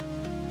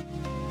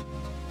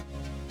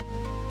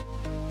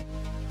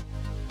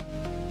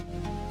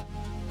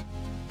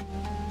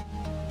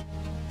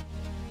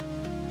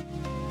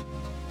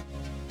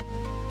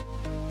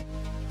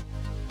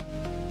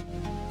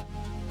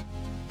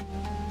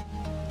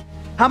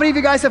How many of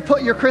you guys have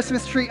put your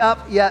Christmas tree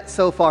up yet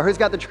so far? Who's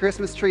got the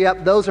Christmas tree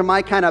up? Those are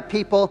my kind of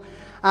people.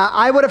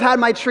 I would have had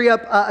my tree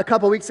up a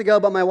couple weeks ago,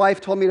 but my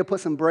wife told me to put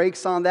some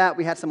brakes on that.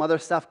 We had some other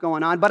stuff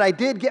going on. But I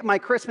did get my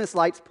Christmas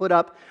lights put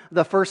up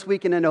the first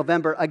weekend in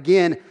November.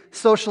 Again,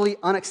 socially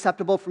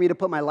unacceptable for me to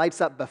put my lights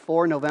up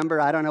before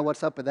November. I don't know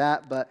what's up with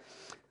that, but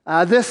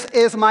this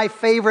is my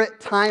favorite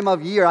time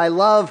of year. I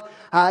love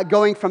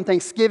going from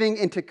Thanksgiving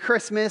into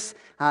Christmas,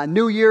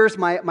 New Year's.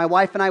 My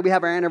wife and I, we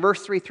have our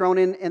anniversary thrown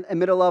in the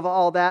middle of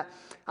all that.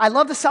 I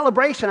love the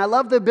celebration. I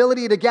love the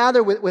ability to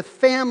gather with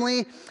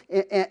family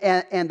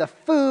and the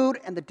food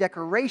and the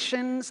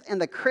decorations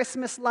and the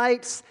Christmas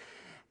lights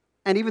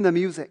and even the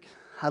music.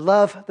 I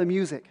love the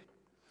music.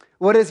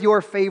 What is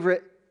your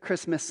favorite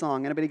Christmas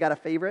song? Anybody got a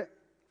favorite?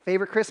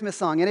 Favorite Christmas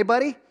song?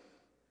 Anybody?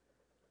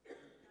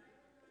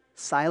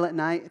 Silent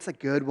Night. It's a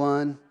good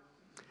one.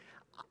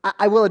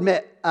 I will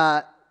admit,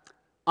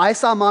 I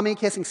saw Mommy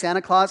Kissing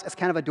Santa Claus as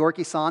kind of a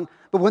dorky song,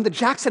 but when the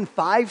Jackson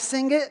 5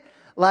 sing it,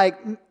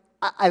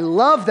 I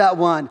love that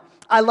one.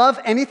 I love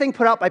anything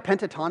put out by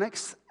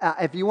Pentatonix.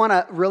 If you want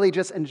to really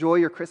just enjoy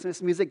your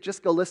Christmas music,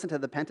 just go listen to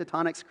the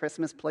Pentatonix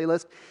Christmas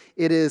playlist.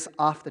 It is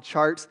off the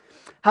charts.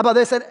 How about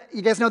this?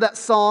 You guys know that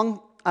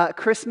song,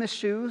 Christmas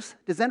Shoes?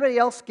 Does anybody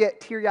else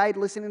get teary-eyed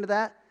listening to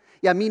that?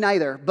 Yeah, me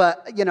neither.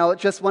 But,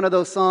 just one of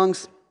those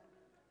songs.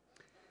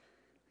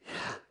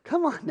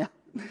 Come on now.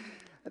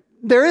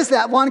 There is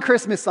that one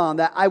Christmas song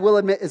that I will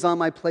admit is on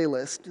my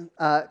playlist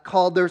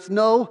called There's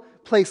No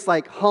Place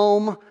Like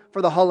Home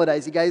for the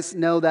Holidays. You guys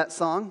know that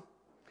song?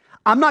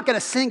 I'm not going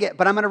to sing it,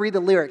 but I'm going to read the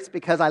lyrics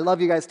because I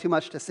love you guys too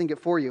much to sing it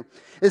for you.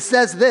 It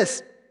says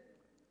this: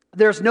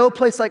 there's no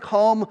place like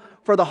home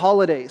for the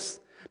holidays.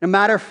 No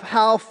matter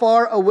how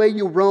far away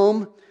you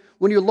roam,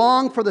 when you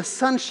long for the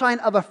sunshine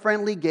of a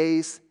friendly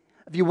gaze,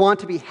 if you want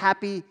to be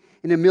happy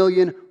in a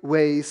million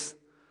ways,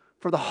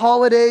 for the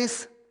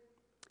holidays,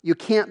 you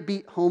can't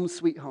beat home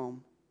sweet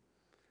home.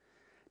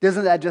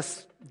 Doesn't that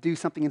just do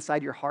something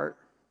inside your heart?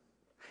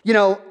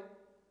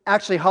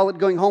 Actually,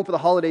 going home for the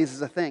holidays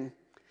is a thing.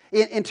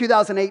 In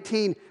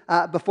 2018,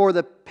 before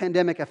the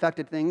pandemic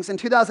affected things, in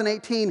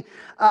 2018,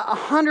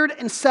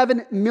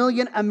 107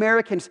 million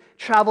Americans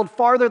traveled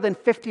farther than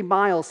 50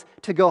 miles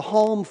to go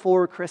home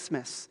for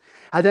Christmas.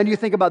 And then you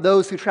think about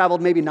those who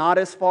traveled maybe not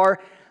as far.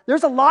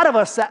 There's a lot of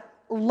us that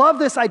love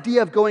this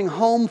idea of going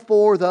home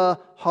for the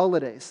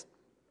holidays.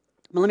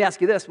 But let me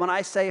ask you this. When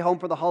I say home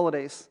for the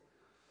holidays,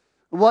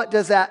 what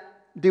does that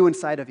do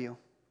inside of you?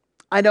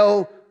 I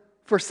know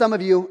for some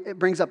of you, it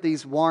brings up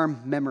these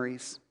warm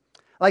memories.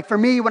 Like for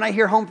me, when I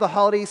hear home for the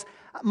holidays,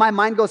 my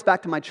mind goes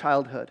back to my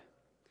childhood.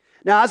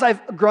 Now, as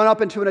I've grown up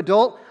into an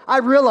adult, I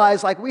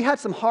realize we had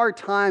some hard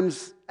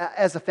times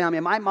as a family.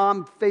 My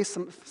mom faced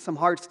some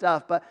hard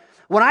stuff. But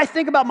when I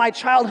think about my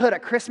childhood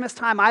at Christmas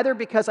time, either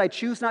because I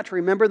choose not to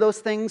remember those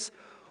things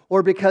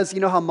or because you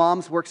know how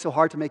moms work so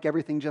hard to make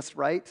everything just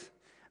right.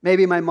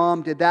 Maybe my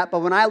mom did that. But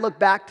when I look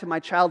back to my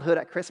childhood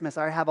at Christmas,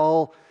 I have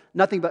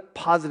nothing but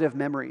positive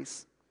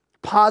memories.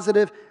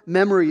 Positive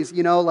memories,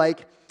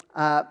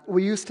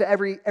 we used to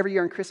every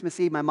year on Christmas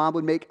Eve, my mom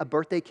would make a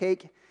birthday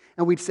cake,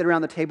 and we'd sit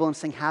around the table and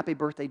sing Happy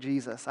Birthday,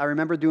 Jesus. I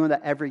remember doing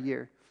that every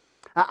year.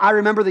 I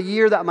remember the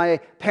year that my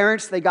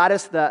parents, they got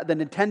us the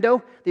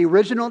Nintendo, the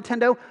original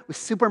Nintendo with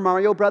Super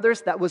Mario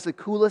Brothers. That was the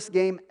coolest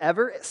game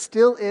ever. It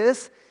still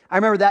is. I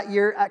remember that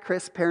year at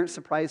Christmas, parents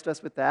surprised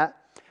us with that.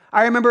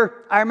 I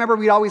remember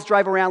we'd always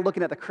drive around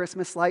looking at the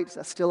Christmas lights.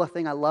 That's still a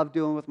thing I love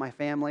doing with my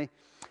family.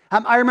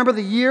 I remember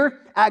the year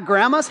at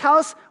Grandma's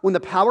house when the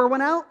power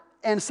went out.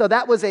 And so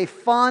that was a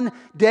fun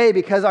day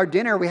because our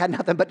dinner, we had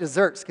nothing but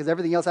desserts because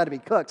everything else had to be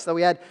cooked. So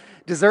we had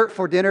dessert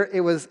for dinner.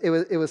 It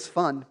was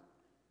fun.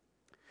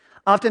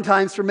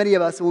 Oftentimes, for many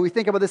of us, when we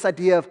think about this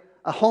idea of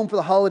a home for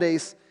the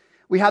holidays,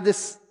 we have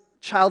this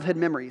childhood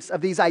memories of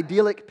these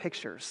idyllic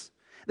pictures.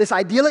 This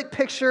idyllic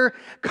picture,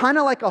 kind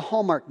of like a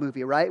Hallmark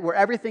movie, right? Where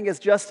everything is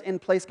just in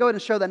place. Go ahead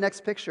and show that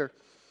next picture.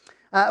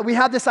 We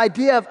have this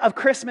idea of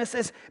Christmas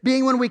as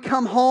being when we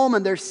come home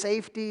and there's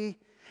safety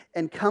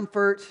and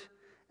comfort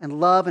and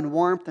love and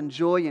warmth and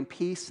joy and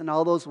peace and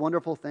all those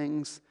wonderful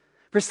things.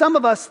 For some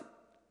of us,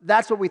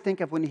 that's what we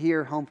think of when you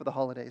hear home for the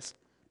holidays.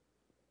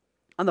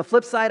 On the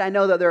flip side, I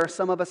know that there are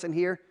some of us in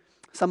here,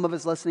 some of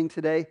us listening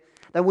today,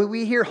 that when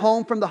we hear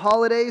home from the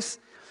holidays,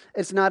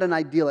 it's not an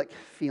idyllic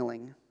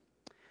feeling.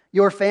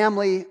 Your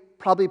family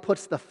probably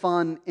puts the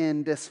fun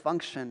in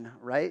dysfunction,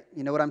 right?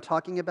 You know what I'm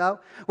talking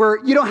about?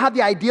 Where you don't have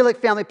the idyllic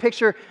family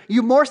picture,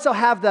 you more so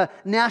have the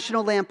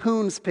National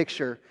Lampoon's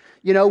picture,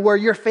 where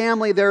your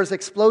family, there's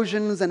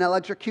explosions and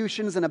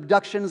electrocutions and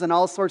abductions and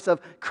all sorts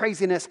of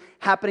craziness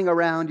happening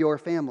around your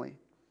family.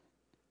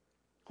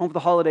 Home for the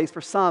holidays,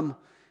 for some,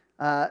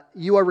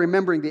 you are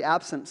remembering the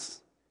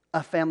absence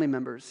of family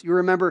members. You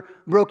remember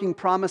broken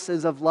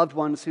promises of loved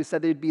ones who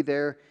said they'd be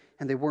there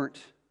and they weren't.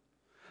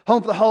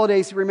 Home for the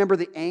holidays, you remember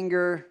the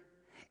anger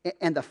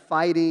and the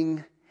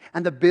fighting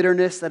and the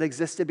bitterness that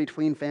existed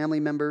between family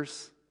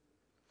members.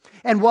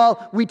 And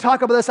while we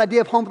talk about this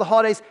idea of home for the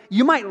holidays,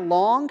 you might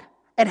long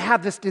and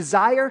have this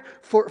desire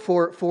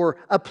for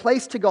a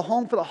place to go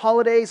home for the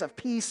holidays of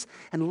peace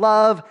and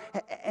love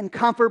and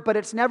comfort, but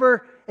it's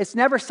never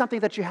something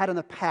that you had in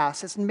the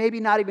past. It's maybe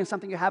not even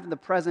something you have in the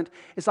present.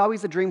 It's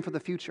always a dream for the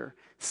future.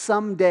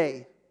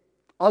 Someday,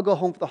 I'll go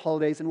home for the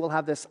holidays and we'll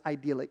have this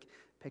idyllic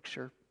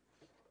picture.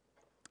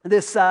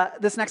 This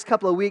next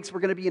couple of weeks, we're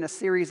going to be in a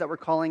series that we're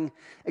calling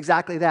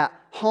exactly that,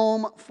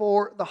 Home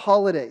for the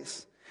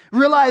Holidays.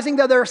 Realizing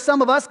that there are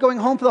some of us going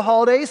home for the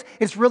holidays,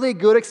 it's really a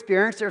good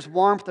experience. There's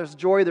warmth, there's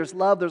joy, there's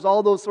love, there's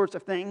all those sorts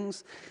of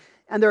things.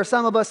 And there are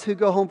some of us who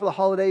go home for the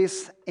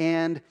holidays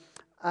and,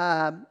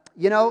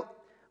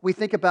 we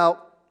think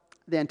about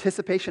the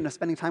anticipation of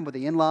spending time with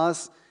the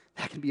in-laws.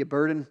 That can be a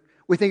burden.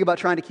 We think about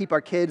trying to keep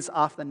our kids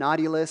off the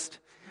naughty list.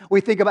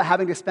 We think about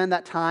having to spend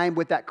that time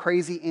with that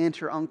crazy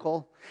aunt or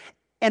uncle.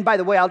 And by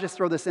the way, I'll just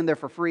throw this in there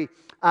for free.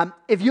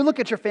 If you look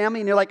at your family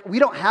and you're like, we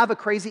don't have a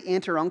crazy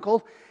aunt or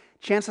uncle,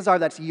 chances are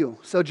that's you.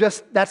 So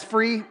that's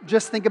free.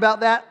 Just think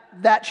about that.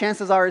 That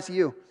chances are it's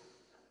you.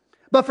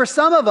 But for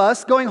some of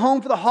us, going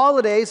home for the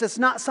holidays, it's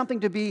not something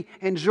to be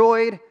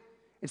enjoyed.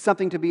 It's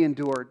something to be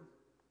endured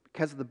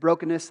because of the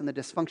brokenness and the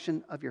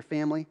dysfunction of your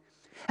family.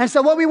 And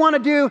so what we want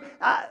to do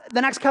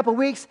the next couple of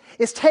weeks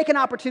is take an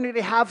opportunity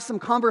to have some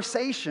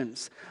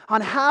conversations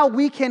on how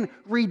we can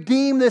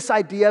redeem this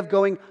idea of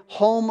going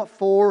home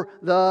for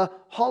the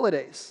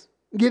holidays,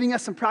 giving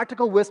us some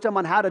practical wisdom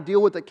on how to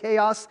deal with the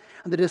chaos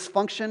and the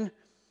dysfunction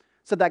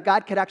so that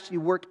God could actually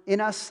work in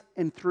us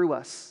and through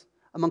us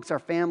amongst our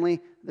family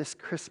this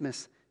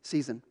Christmas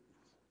season.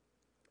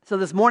 So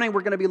this morning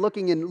we're going to be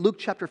looking in Luke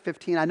chapter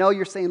 15. I know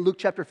you're saying Luke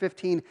chapter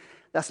 15,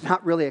 that's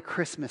not really a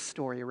Christmas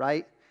story,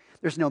 right?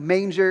 There's no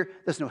manger,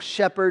 there's no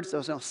shepherds,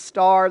 there's no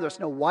star, there's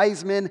no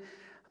wise men.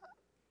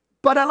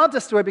 But I love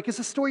this story because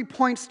the story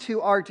points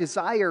to our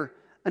desire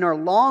and our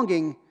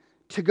longing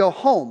to go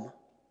home.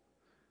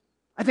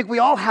 I think we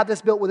all have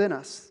this built within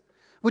us,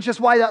 which is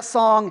why that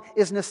song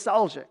is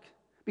nostalgic,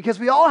 because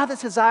we all have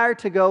this desire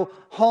to go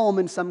home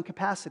in some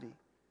capacity.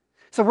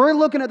 So we're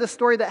looking at the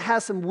story that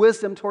has some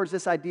wisdom towards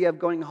this idea of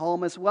going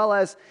home, as well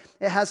as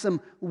it has some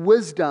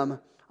wisdom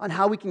on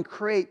how we can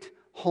create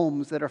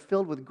homes that are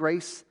filled with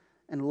grace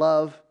and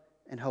love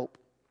and hope.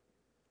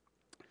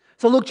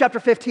 So Luke chapter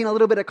 15, a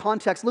little bit of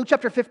context. Luke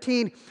chapter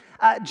 15,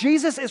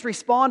 Jesus is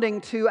responding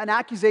to an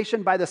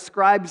accusation by the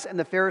scribes and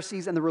the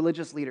Pharisees and the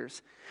religious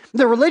leaders.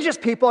 The religious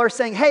people are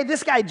saying, hey,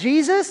 this guy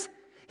Jesus,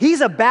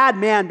 he's a bad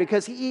man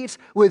because he eats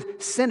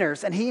with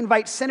sinners, and he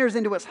invites sinners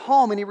into his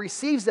home, and he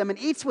receives them and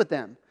eats with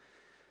them.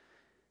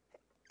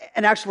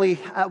 And actually,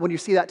 when you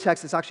see that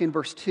text, it's actually in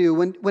verse 2.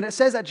 When it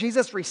says that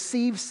Jesus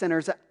receives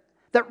sinners,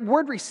 that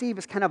word receive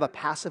is kind of a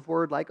passive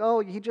word, like, oh,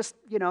 he just,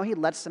 he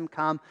lets them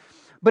come.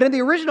 But in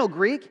the original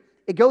Greek,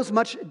 it goes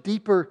much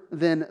deeper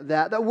than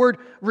that. That word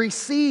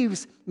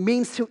receives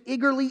means to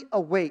eagerly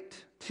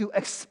await, to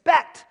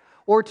expect,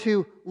 or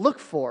to look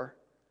for.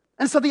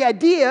 And so the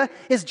idea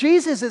is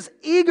Jesus is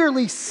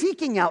eagerly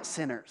seeking out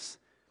sinners.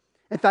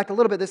 In fact, a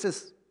little bit, this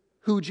is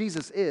who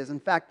Jesus is. In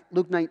fact,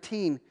 Luke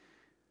 19,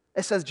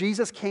 it says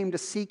Jesus came to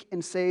seek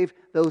and save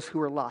those who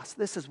are lost.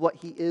 This is what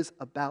he is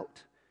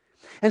about.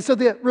 And so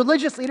the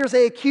religious leaders,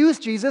 they accuse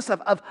Jesus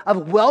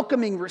of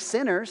welcoming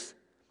sinners.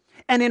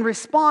 And in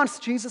response,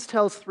 Jesus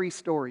tells 3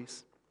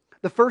 stories.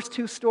 The first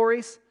 2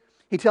 stories,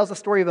 he tells a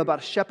story about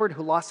a shepherd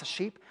who lost a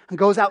sheep and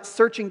goes out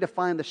searching to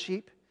find the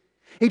sheep.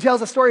 He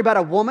tells a story about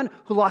a woman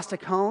who lost a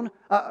coin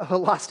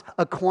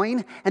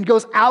and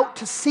goes out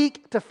to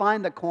seek to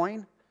find the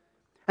coin.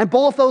 And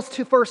both those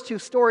first two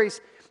stories,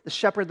 the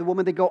shepherd, the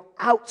woman, they go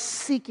out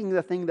seeking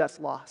the thing that's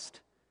lost.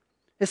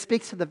 It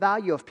speaks to the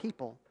value of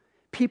people.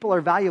 People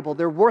are valuable.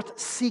 They're worth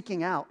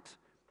seeking out.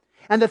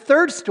 And the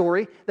third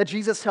story that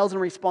Jesus tells in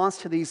response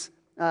to these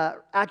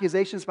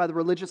accusations by the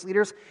religious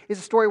leaders is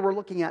a story we're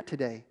looking at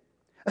today.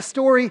 A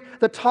story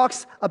that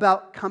talks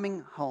about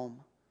coming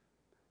home.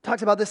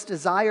 Talks about this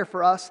desire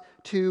for us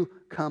to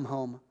come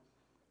home.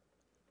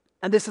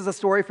 And this is a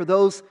story for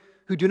those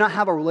who do not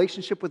have a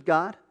relationship with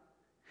God.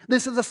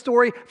 This is a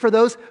story for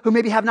those who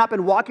maybe have not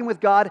been walking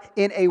with God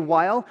in a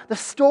while. The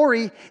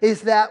story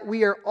is that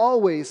we are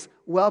always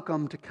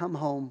welcome to come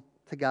home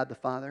to God the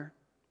Father.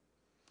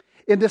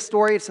 In this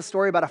story, it's a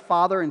story about a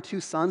father and 2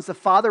 sons. The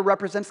father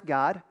represents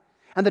God,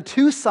 and the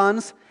 2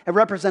 sons, it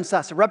represents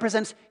us. It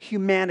represents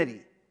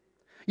humanity.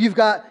 You've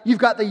got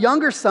the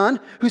younger son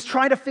who's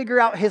trying to figure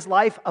out his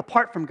life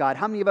apart from God.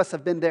 How many of us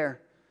have been there?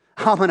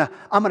 I'm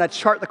gonna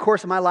chart the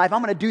course of my life.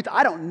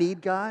 I don't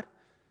need God.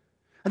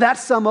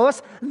 That's some of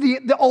us.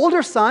 The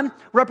older son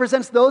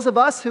represents those of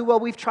us who,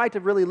 we've tried to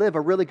really live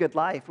a really good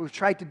life. We've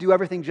tried to do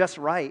everything just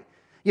right.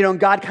 And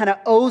God kind of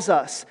owes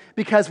us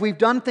because we've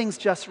done things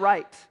just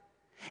right.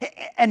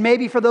 And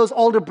maybe for those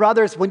older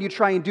brothers, when you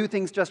try and do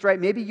things just right,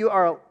 maybe you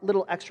are a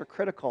little extra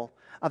critical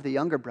of the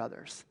younger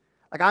brothers.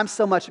 Like, I'm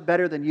so much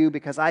better than you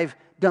because I've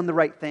done the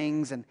right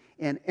things. And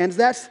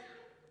that's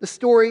the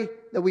story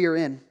that we are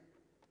in.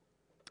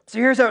 So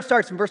here's how it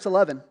starts in verse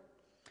 11.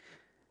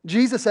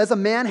 Jesus says, a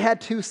man had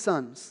 2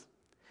 sons.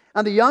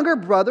 And the younger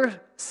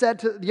brother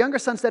younger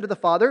son said to the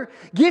father,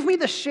 "Give me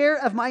the share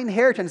of my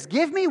inheritance.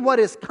 Give me what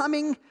is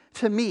coming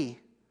to me."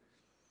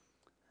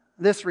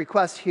 This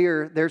request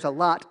here, there's a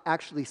lot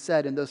actually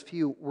said in those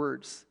few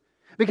words.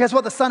 Because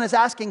what the son is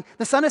asking,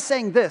 the son is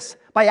saying this.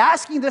 By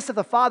asking this of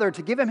the father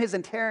to give him his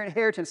entire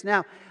inheritance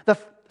now, the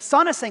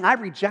son is saying, "I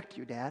reject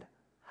you, Dad.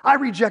 I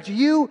reject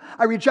you.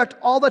 I reject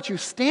all that you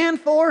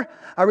stand for.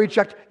 I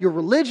reject your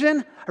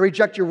religion. I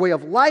reject your way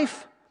of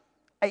life.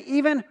 I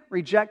even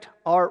reject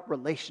our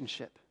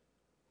relationship."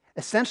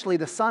 Essentially,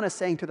 the son is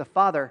saying to the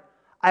father,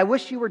 "I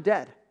wish you were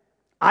dead.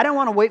 I don't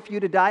want to wait for you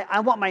to die.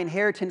 I want my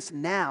inheritance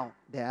now,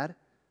 Dad."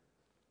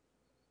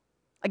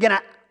 Again,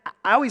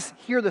 I always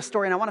hear this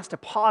story, and I want us to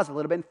pause a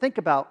little bit and think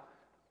about,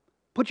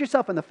 put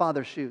yourself in the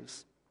father's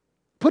shoes.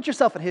 Put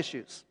yourself in his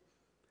shoes.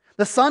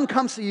 The son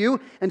comes to you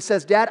and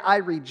says, "Dad, I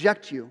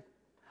reject you.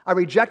 I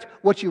reject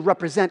what you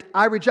represent.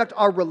 I reject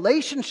our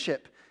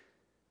relationship."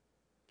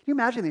 Can you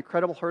imagine the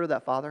incredible hurt of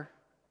that father?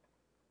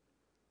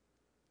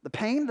 The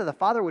pain that the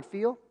father would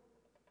feel?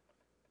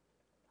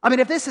 I mean,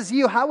 if this is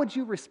you, how would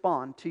you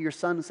respond to your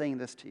son saying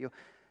this to you?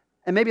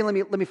 And maybe let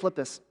me flip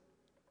this.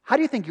 How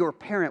do you think your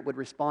parent would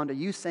respond to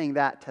you saying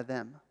that to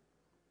them?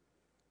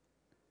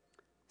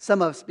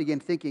 Some of us begin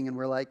thinking and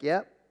we're like,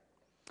 "Yep,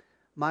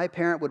 my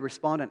parent would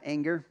respond in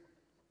anger.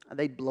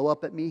 They'd blow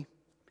up at me.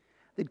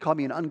 They'd call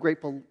me an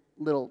ungrateful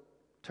little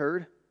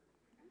turd.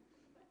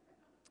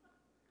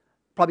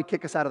 Probably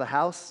kick us out of the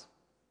house."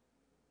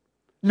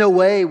 No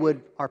way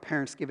would our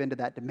parents give in to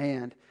that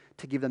demand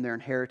to give them their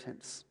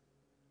inheritance.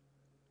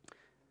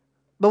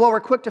 But while we're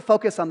quick to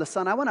focus on the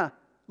son, I want to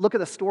look at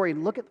the story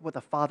and look at what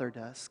the father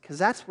does, because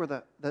that's where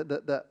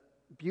the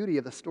beauty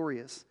of the story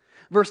is.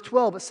 Verse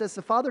 12, it says,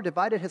 the father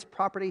divided his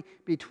property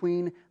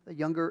between the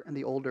younger and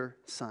the older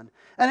son.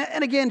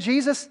 And again,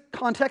 Jesus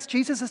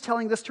is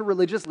telling this to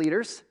religious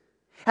leaders.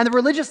 And the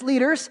religious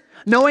leaders,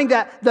 knowing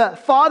that the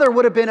father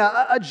would have been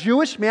a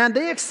Jewish man,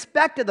 they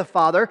expected the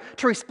father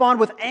to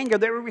respond with anger.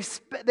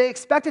 They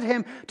expected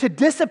him to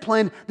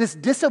discipline this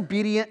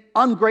disobedient,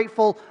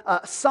 ungrateful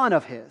son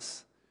of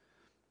his.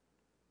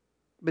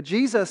 But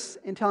Jesus,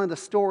 in telling the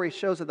story,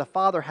 shows that the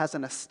father has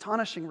an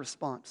astonishing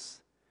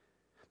response.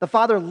 The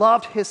father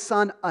loved his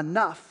son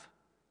enough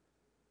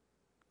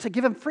to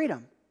give him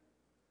freedom.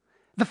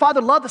 The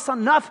father loved the son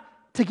enough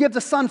to give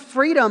the son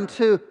freedom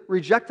to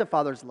reject the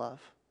father's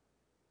love.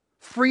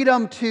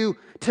 Freedom to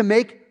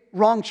make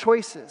wrong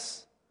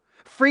choices.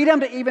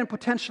 Freedom to even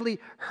potentially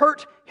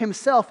hurt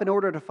himself in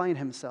order to find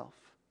himself.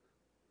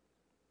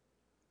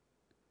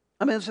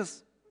 I mean, let's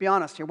just be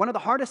honest here. One of the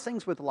hardest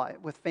things with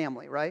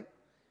family, right?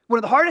 One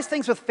of the hardest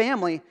things with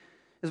family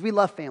is we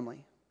love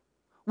family.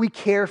 We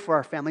care for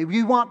our family.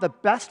 We want the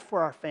best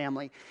for our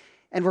family.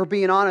 And we're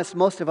being honest,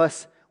 most of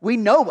us, we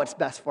know what's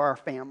best for our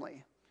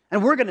family.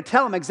 And we're going to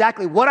tell them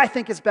exactly what I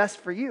think is best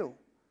for you.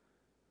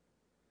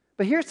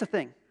 But here's the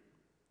thing.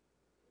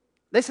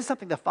 This is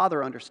something the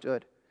father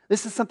understood.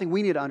 This is something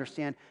we need to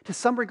understand. To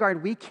some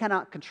regard, we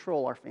cannot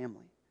control our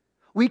family.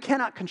 We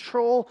cannot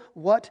control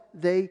what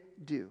they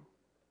do.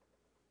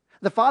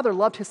 The father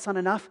loved his son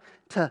enough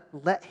to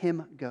let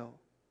him go.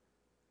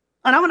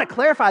 And I want to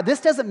clarify, this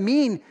doesn't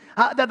mean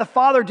that the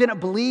father didn't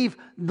believe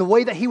the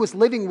way that he was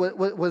living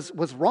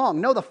was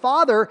wrong. No, the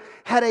father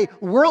had a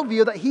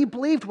worldview that he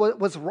believed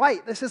was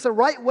right. This is the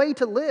right way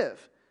to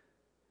live.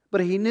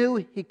 But he knew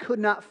he could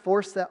not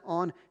force that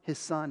on his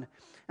son.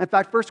 In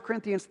fact, 1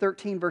 Corinthians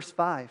 13, verse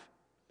 5,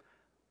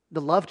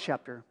 the love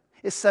chapter,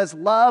 it says,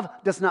 love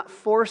does not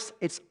force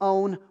its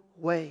own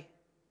way.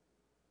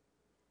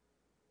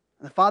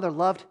 And the father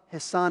loved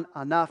his son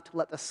enough to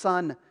let the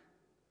son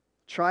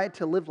try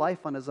to live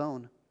life on his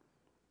own.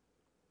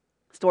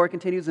 The story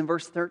continues in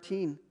verse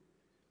 13.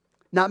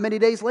 Not many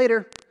days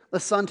later, the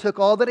son took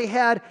all that he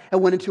had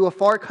and went into a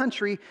far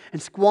country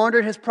and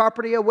squandered his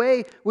property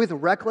away with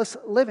reckless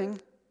living.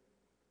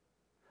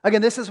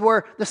 Again, this is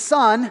where the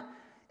son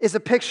is a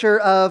picture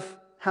of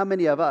how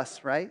many of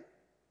us, right?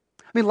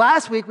 I mean,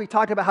 last week we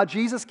talked about how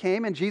Jesus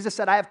came and Jesus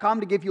said, I have come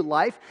to give you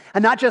life,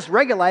 and not just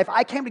regular life,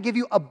 I came to give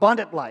you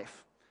abundant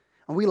life.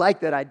 And we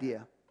like that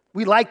idea.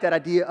 We like that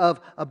idea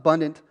of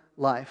abundant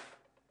life.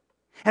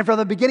 And from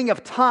the beginning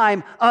of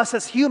time, us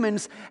as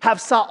humans have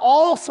sought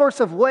all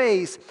sorts of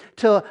ways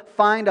to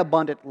find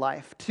abundant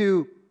life,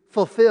 to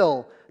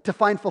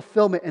find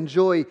fulfillment and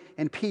joy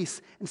and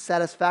peace and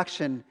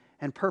satisfaction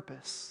and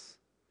purpose.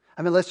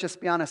 I mean, let's just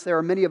be honest, there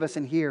are many of us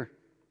in here,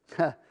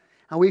 and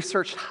we've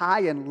searched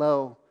high and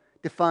low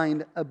to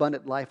find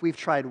abundant life. We've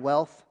tried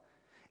wealth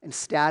and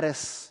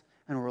status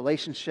and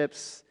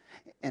relationships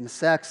and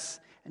sex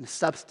and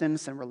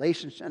substance and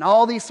relationship and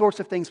all these sorts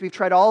of things. We've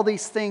tried all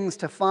these things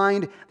to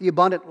find the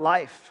abundant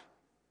life.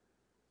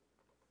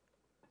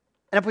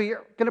 And if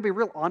we're going to be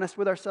real honest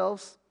with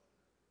ourselves,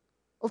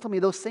 ultimately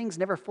those things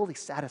never fully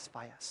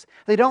satisfy us.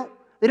 They don't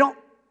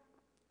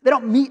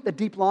meet the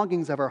deep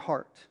longings of our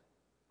heart.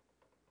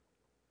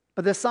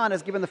 But the son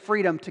is given the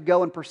freedom to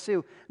go and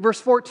pursue. Verse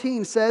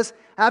 14 says,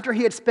 after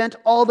he had spent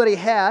all that he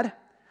had,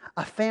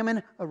 a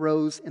famine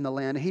arose in the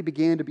land, and he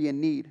began to be in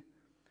need.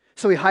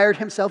 So he hired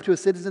himself to a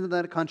citizen of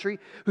that country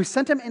who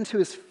sent him into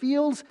his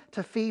fields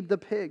to feed the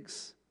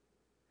pigs.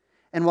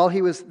 And while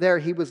he was there,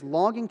 he was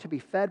longing to be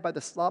fed by the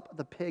slop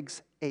the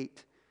pigs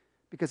ate,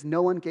 because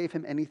no one gave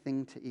him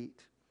anything to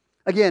eat.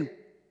 Again,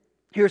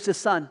 here's his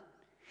son.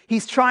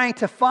 He's trying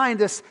to find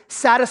this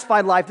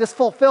satisfied life, this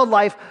fulfilled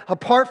life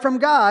apart from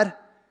God,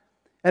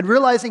 and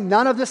realizing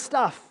none of this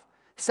stuff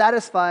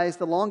satisfies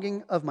the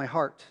longing of my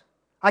heart.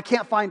 I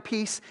can't find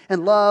peace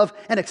and love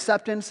and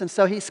acceptance, and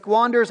so he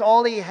squanders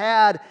all he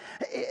had.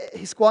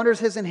 He squanders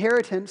his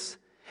inheritance,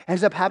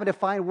 ends up having to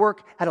find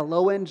work at a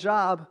low-end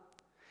job.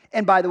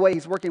 And by the way,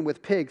 he's working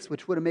with pigs,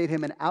 which would have made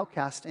him an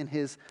outcast in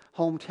his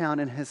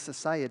hometown and his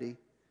society.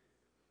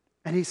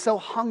 And he's so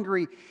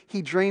hungry,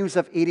 he dreams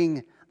of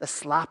eating the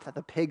slop that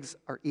the pigs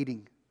are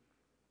eating.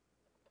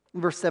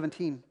 In verse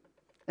 17,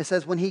 it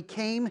says, when he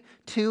came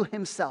to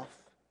himself.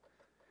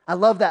 I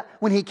love that.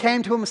 When he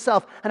came to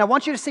himself. And I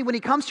want you to see, when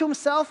he comes to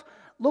himself,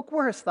 look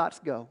where his thoughts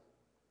go.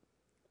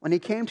 When he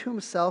came to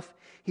himself,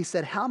 he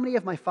said, how many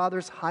of my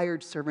father's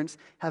hired servants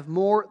have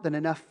more than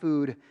enough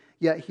food,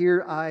 yet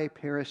here I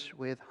perish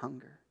with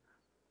hunger?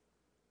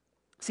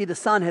 See, the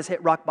son has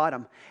hit rock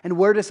bottom. And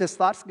where does his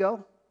thoughts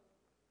go?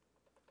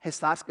 His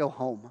thoughts go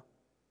home.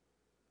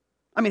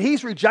 I mean,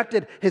 he's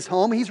rejected his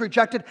home, he's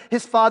rejected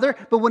his father,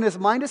 but when his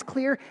mind is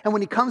clear and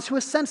when he comes to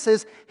his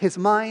senses, his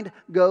mind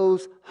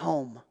goes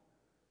home.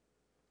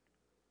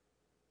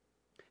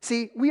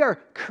 See, we are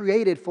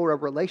created for a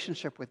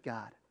relationship with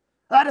God.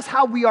 That is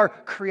how we are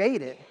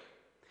created.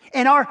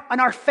 And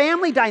our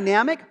family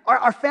dynamic,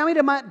 our family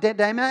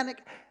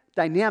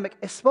dynamic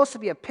is supposed to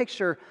be a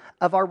picture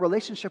of our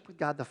relationship with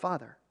God the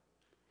Father.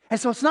 And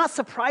so it's not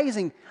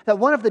surprising that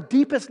one of the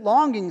deepest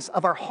longings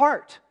of our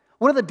heart,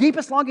 one of the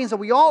deepest longings that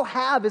we all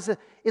have is a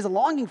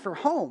longing for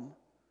home.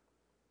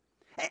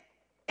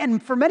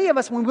 And for many of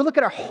us, when we look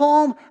at our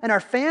home and our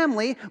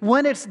family,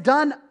 when it's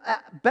done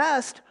at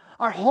best,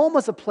 our home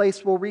is a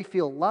place where we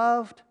feel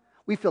loved,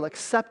 we feel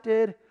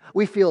accepted,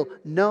 we feel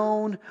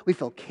known, we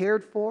feel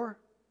cared for.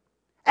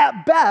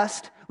 At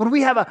best, when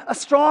we have a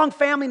strong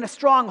family and a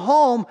strong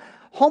home,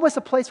 home is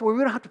a place where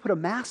we don't have to put a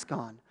mask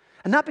on.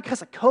 And not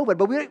because of COVID,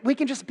 but we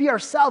can just be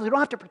ourselves. We don't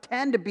have to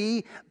pretend to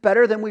be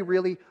better than we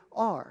really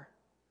are.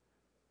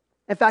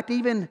 In fact,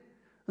 even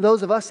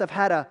those of us have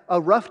had a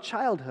rough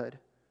childhood,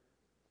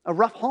 a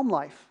rough home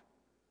life,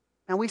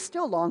 and we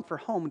still long for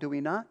home, do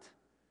we not?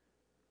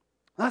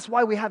 That's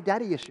why we have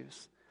daddy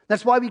issues.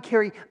 That's why we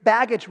carry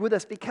baggage with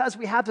us, because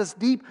we have this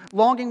deep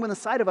longing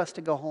inside of us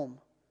to go home.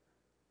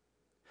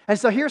 And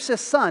so here's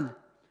this son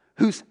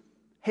who's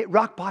hit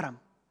rock bottom,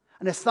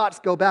 and his thoughts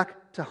go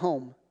back to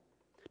home,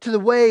 to the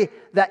way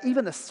that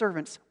even the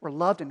servants were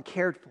loved and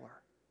cared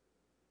for.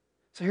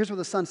 So here's what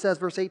the son says,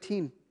 verse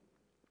 18.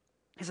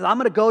 He says, I'm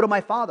going to go to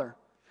my father.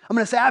 I'm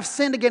going to say, I've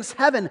sinned against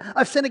heaven.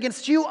 I've sinned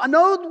against you. I'm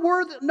no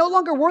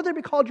longer worthy to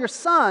be called your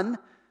son.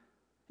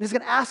 And he's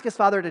going to ask his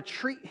father to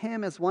treat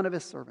him as one of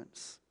his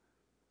servants.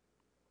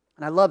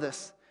 And I love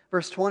this.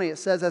 Verse 20, it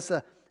says,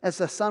 as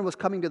the son was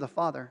coming to the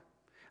father.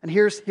 And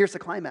here's the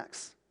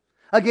climax.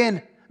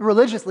 Again,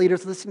 religious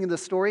leaders listening to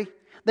this story,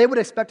 they would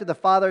have expected the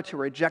father to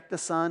reject the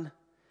son,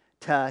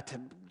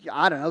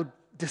 to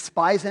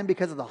despise him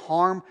because of the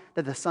harm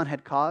that the son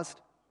had caused.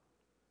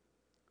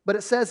 But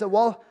it says that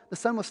while the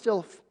son was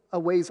still a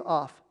ways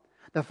off,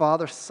 the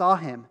father saw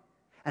him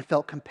and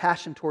felt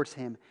compassion towards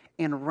him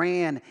and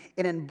ran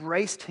and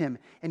embraced him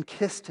and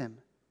kissed him.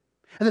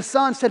 And the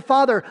son said,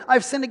 Father,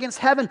 I've sinned against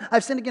heaven.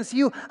 I've sinned against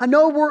you. I'm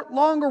no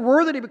longer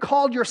worthy to be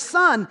called your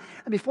son.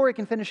 And before he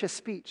can finish his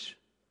speech,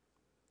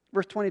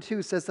 verse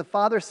 22 says, the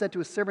father said to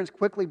his servants,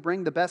 quickly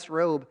bring the best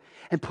robe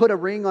and put a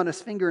ring on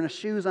his finger and his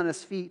shoes on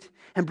his feet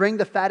and bring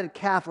the fatted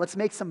calf. Let's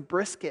make some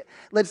brisket.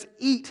 Let's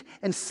eat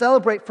and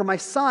celebrate, for my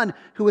son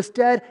who was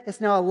dead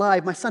is now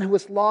alive. My son who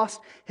was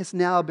lost has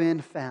now been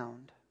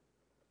found.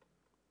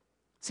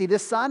 See,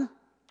 this son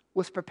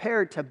was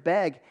prepared to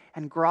beg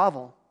and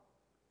grovel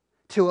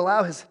to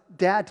allow his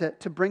dad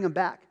to bring him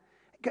back.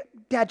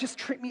 Dad, just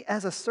treat me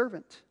as a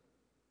servant.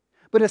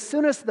 But as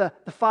soon as the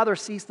father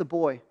sees the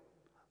boy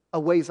a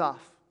ways off,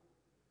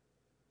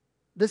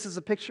 this is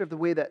a picture of the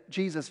way that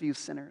Jesus views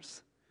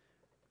sinners.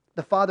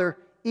 The father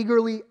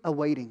eagerly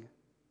awaiting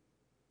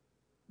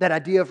that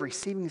idea of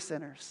receiving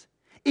sinners.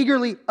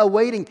 Eagerly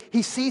awaiting.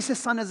 He sees his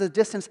son as a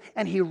distance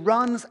and he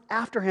runs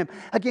after him.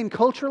 Again,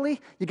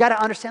 culturally, you got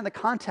to understand the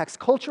context.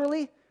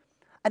 Culturally,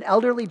 an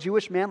elderly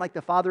Jewish man like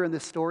the father in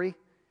this story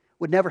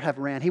would never have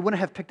ran. He wouldn't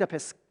have picked up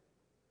his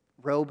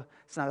robe.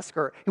 It's not a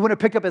skirt. He wouldn't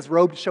have picked up his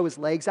robe to show his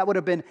legs. That would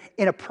have been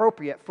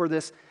inappropriate for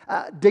this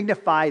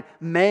dignified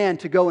man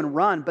to go and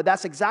run. But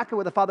that's exactly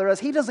what the father does.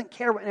 He doesn't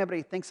care what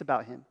anybody thinks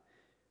about him.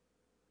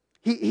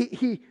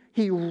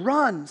 He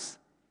runs,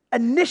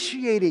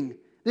 initiating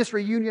this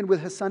reunion with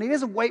his son. He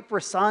doesn't wait for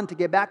his son to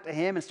get back to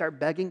him and start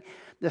begging.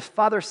 The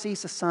father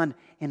sees the son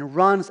and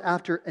runs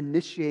after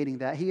initiating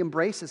that. He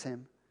embraces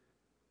him.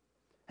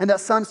 And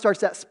that son starts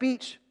that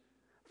speech.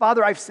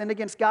 Father, I've sinned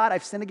against God.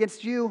 I've sinned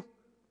against you.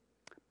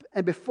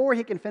 And before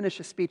he can finish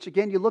his speech,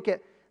 again, you look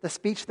at the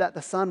speech that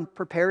the son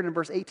prepared in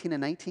verse 18 and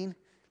 19.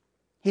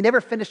 He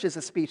never finishes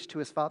a speech to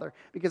his father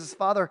because his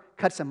father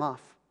cuts him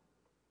off.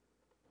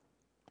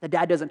 The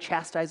dad doesn't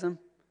chastise him.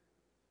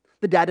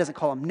 The dad doesn't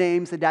call him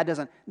names. The dad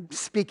doesn't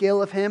speak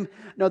ill of him.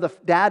 No, the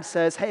dad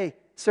says, hey,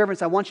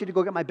 servants, I want you to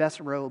go get my best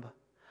robe.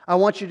 I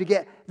want you to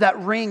get that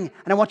ring,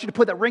 and I want you to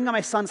put that ring on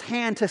my son's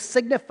hand to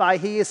signify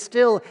he is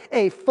still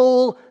a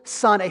full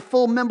son, a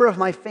full member of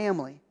my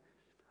family.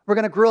 We're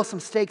going to grill some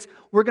steaks.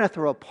 We're going to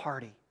throw a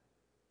party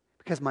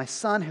because my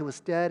son who was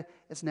dead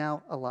is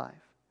now alive.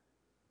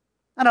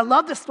 And I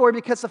love this story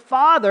because the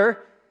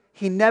father,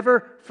 he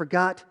never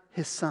forgot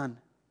his son.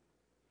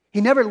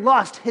 He never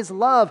lost his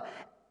love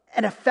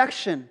and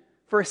affection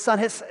for his son,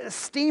 his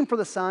esteem for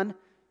the son,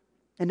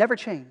 and never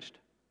changed.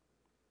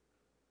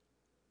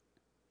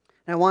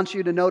 And I want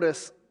you to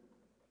notice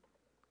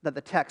that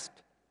the text,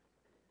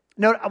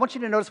 I want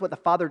you to notice what the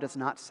father does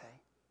not say.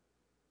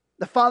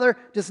 The father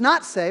does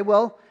not say,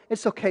 well,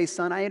 it's okay,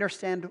 son, I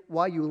understand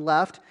why you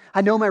left.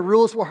 I know my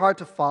rules were hard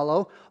to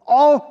follow.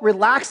 I'll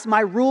relax my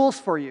rules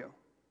for you.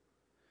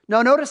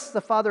 No, notice the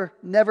father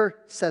never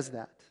says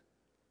that.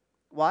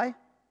 Why?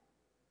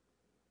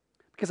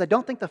 Because I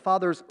don't think the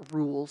father's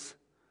rules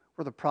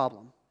were the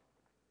problem.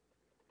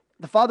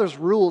 The father's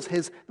rules,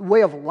 his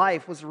way of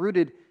life was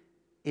rooted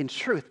in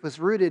truth, was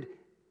rooted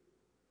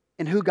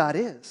in who God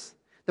is.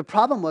 The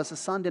problem was the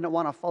son didn't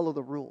want to follow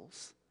the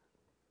rules.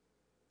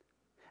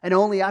 And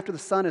only after the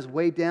son is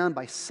weighed down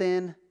by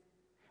sin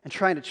and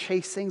trying to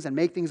chase things and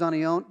make things on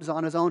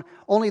his own,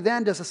 only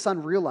then does the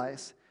son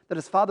realize that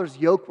his father's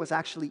yoke was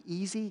actually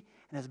easy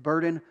and his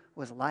burden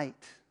was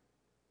light.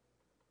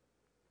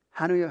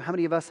 How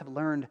many of us have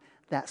learned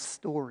that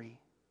story?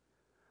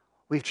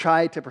 We've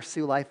tried to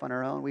pursue life on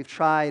our own. We've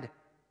tried,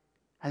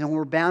 and when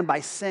we're bound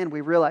by sin,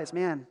 we realize,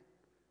 man,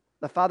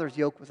 the father's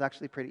yoke was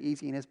actually pretty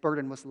easy and his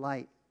burden was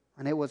light,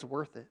 and it was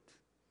worth it.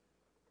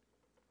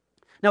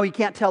 Now, you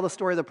can't tell the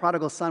story of the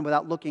prodigal son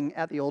without looking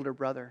at the older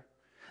brother.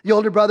 The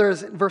older brother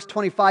is in verse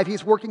 25.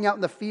 He's working out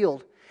in the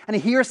field, and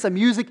he hears some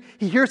music.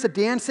 He hears the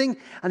dancing,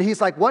 and he's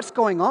like, what's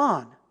going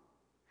on?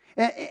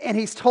 And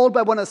he's told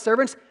by one of the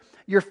servants,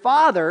 your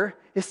father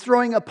is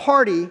throwing a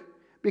party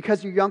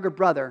because your younger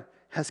brother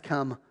has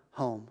come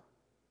home.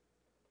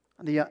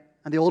 And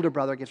the older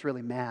brother gets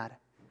really mad.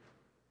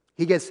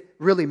 He gets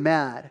really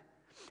mad.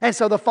 And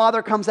so the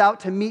father comes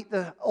out to meet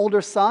the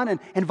older son and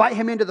invite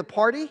him into the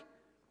party.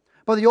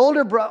 But the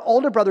older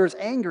brother is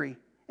angry,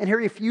 and he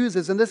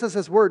refuses, and this is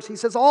his words. He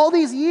says, all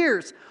these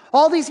years,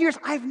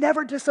 I've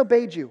never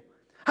disobeyed you.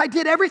 I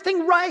did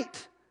everything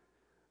right.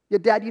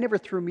 Yet, Dad, you never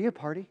threw me a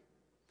party.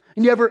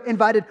 And you never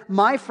invited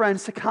my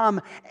friends to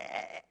come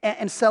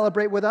and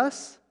celebrate with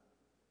us.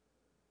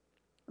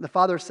 And the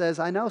father says,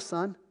 I know,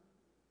 son.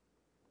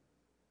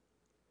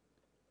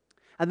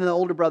 And then the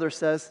older brother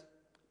says,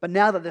 but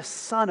now that this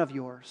son of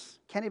yours,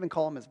 can't even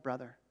call him his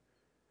brother.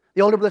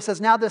 The older brother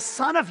says, now this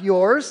son of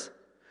yours,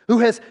 who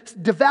has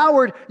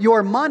devoured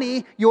your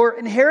money, your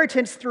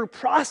inheritance through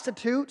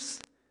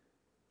prostitutes,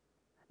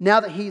 now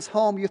that he's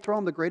home, you throw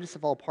him the greatest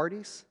of all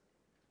parties?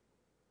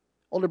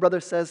 Older brother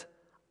says,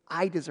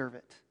 I deserve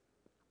it.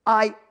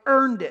 I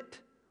earned it.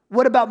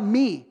 What about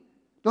me?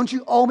 Don't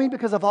you owe me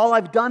because of all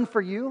I've done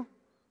for you?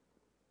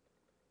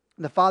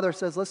 And the father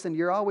says, listen,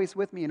 you're always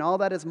with me, and all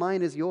that is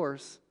mine is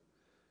yours.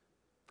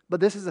 But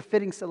this is a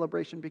fitting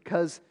celebration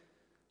because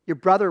your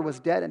brother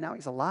was dead and now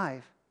he's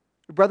alive.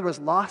 Your brother was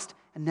lost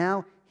and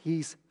now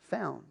he's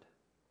found.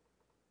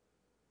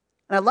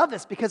 And I love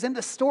this because in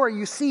this story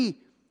you see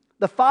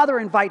the father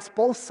invites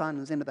both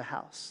sons into the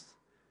house.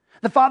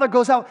 The father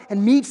goes out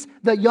and meets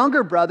the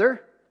younger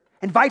brother,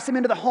 invites him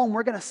into the home.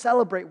 We're going to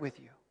celebrate with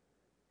you.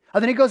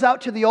 And then he goes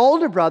out to the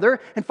older brother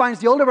and finds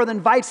the older brother,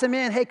 invites him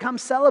in. Hey, come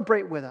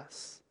celebrate with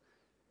us.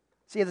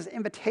 See, there's an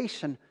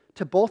invitation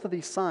to both of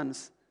these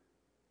sons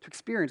to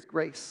experience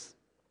grace.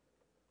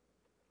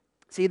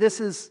 See, this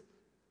is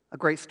a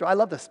great story. I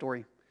love this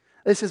story.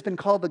 This has been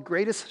called the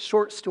greatest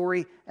short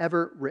story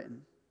ever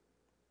written.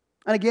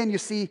 And again, you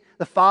see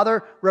the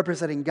father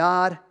representing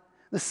God,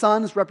 the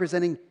sons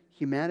representing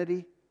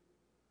humanity.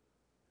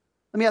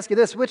 Let me ask you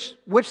this, which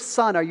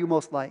son are you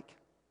most like?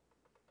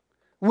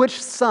 Which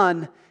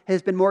son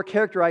has been more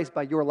characterized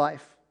by your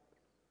life?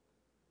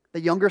 The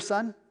younger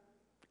son,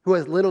 who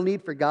has little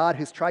need for God,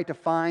 who's tried to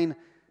find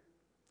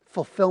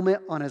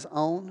fulfillment on his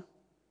own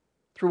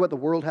through what the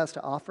world has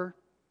to offer?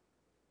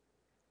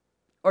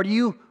 Or do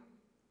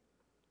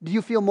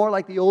you feel more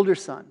like the older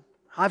son?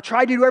 I've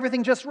tried to do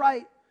everything just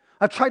right.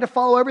 I've tried to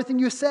follow everything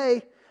you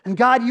say. And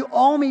God, you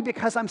owe me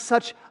because I'm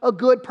such a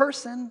good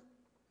person.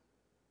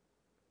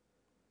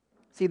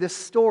 See, this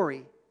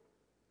story,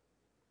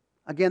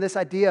 again, this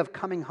idea of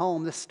coming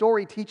home, this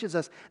story teaches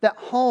us that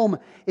home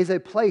is a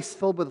place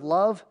filled with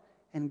love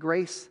and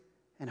grace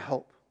and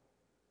hope.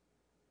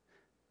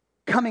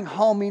 Coming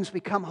home means we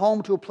come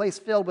home to a place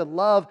filled with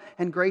love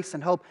and grace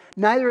and hope.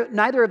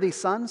 Neither of these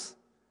sons,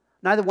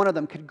 neither one of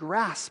them could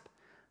grasp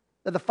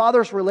that the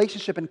father's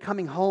relationship in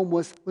coming home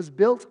was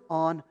built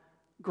on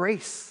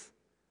grace.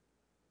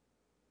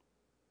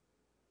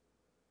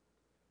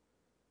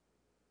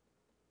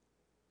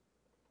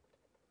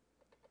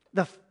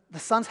 The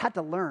sons had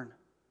to learn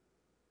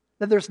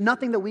that there's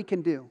nothing that we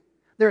can do.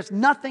 There's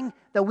nothing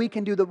that we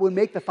can do that would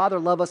make the Father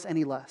love us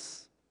any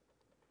less.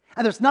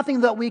 And there's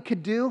nothing that we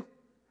could do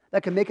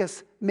that can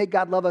make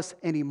God love us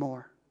any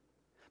more.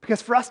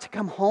 Because for us to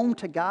come home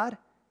to God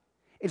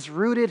is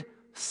rooted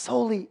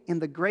solely in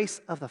the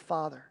grace of the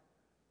Father.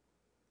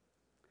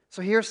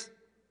 So here's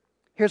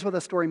what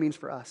the story means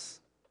for us.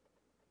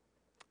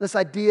 This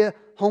idea,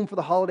 home for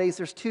the holidays,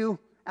 there's two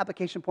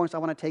application points I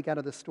want to take out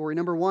of this story.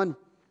 Number one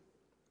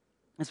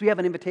is we have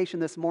an invitation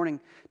this morning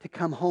to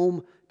come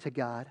home to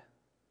God.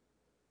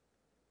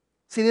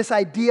 See, this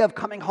idea of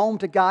coming home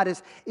to God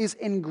is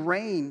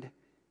ingrained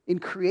in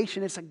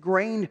creation. It's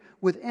ingrained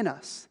within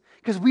us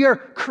because we are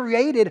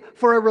created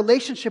for a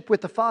relationship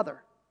with the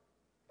Father.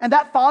 And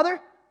that Father,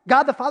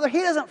 God the Father, He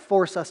doesn't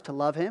force us to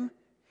love Him.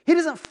 He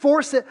doesn't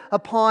force it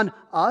upon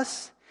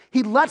us.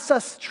 He lets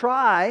us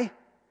try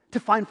to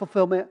find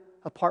fulfillment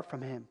apart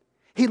from Him.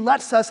 He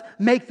lets us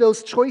make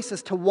those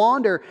choices to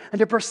wander and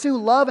to pursue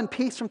love and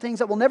peace from things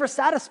that will never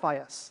satisfy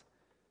us.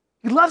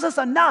 He loves us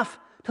enough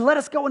to let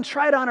us go and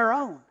try it on our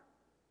own.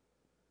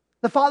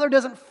 The Father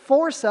doesn't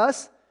force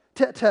us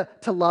to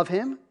love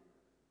Him,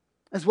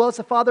 as well as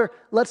the Father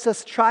lets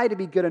us try to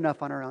be good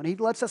enough on our own. He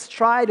lets us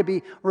try to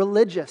be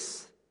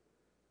religious,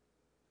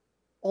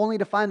 only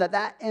to find that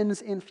that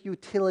ends in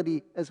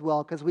futility as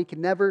well, because we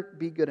can never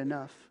be good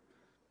enough.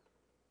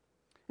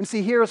 And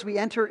see, here as we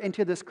enter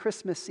into this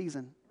Christmas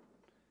season,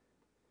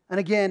 and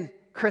again,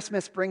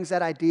 Christmas brings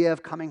that idea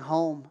of coming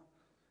home.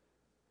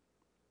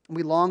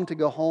 We long to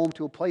go home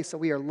to a place that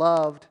we are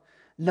loved,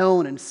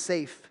 known, and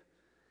safe.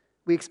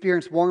 We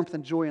experience warmth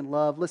and joy and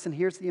love. Listen,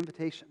 here's the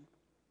invitation.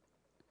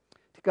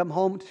 To come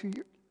home to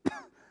your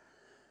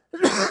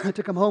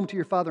to come home to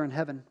your Father in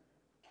heaven.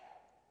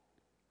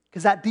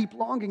 Because that deep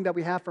longing that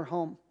we have for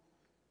home.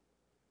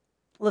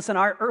 Listen,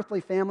 our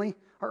earthly family,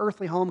 our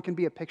earthly home can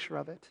be a picture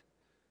of it.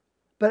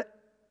 But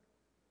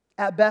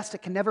at best,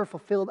 it can never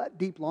fulfill that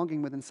deep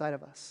longing within inside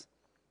of us.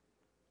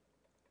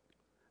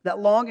 That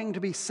longing to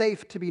be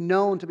safe, to be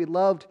known, to be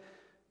loved,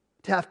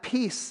 to have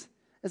peace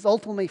is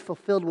ultimately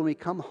fulfilled when we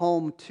come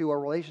home to our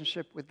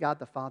relationship with God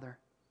the Father.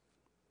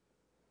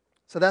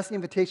 So that's the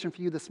invitation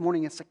for you this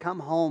morning, is to come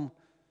home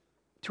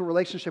to a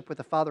relationship with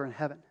the Father in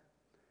heaven.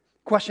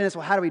 The question is,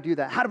 well, how do we do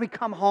that? How do we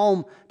come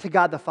home to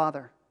God the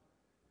Father?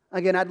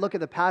 Again, I'd look at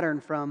the pattern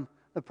from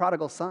the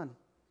prodigal son,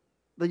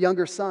 the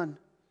younger son.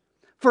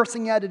 First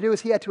thing he had to do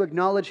is he had to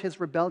acknowledge his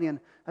rebellion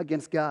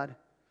against God. He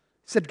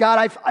said,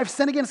 God, I've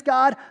sinned against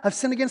God. I've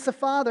sinned against the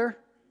Father.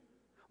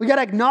 We got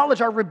to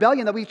acknowledge our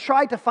rebellion, that we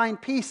tried to find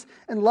peace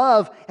and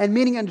love and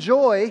meaning and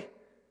joy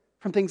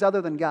from things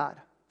other than God,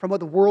 from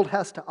what the world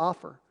has to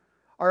offer,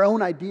 our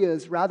own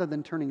ideas rather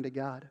than turning to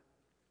God.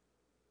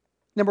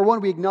 Number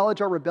one, we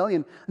acknowledge our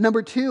rebellion.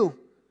 Number two,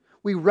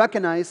 we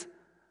recognize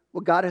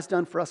what God has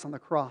done for us on the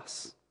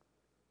cross.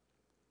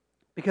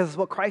 Because it's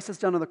what Christ has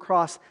done on the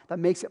cross that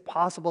makes it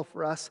possible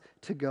for us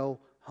to go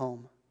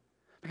home.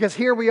 Because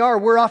here we are,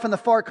 we're off in the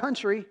far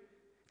country,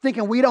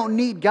 thinking we don't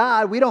need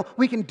God,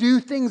 we can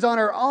do things on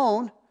our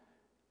own.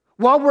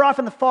 While we're off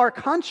in the far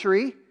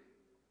country,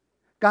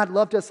 God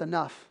loved us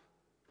enough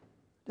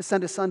to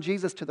send His Son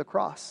Jesus to the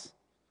cross,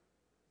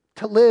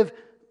 to live,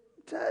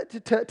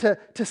 to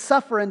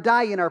suffer and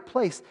die in our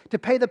place, to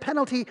pay the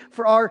penalty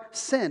for our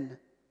sin,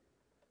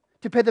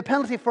 to pay the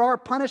penalty for our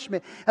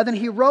punishment. And then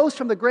He rose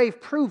from the grave,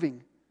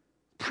 proving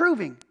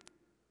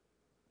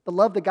the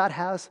love that God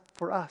has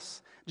for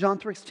us. John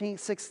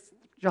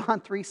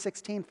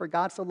 3:16, for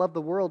God so loved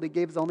the world, He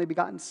gave His only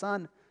begotten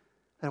Son,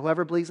 that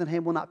whoever believes in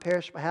Him will not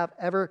perish but have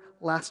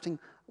everlasting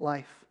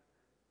life.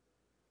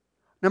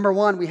 Number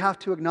one, we have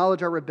to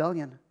acknowledge our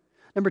rebellion.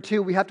 Number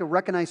two, we have to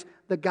recognize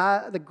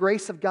the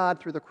grace of God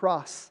through the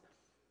cross.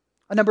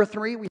 And number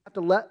three, we have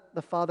to let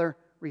the Father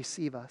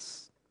receive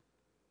us.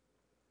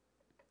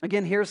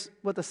 Again, here's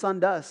what the Son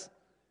does.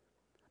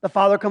 The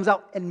Father comes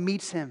out and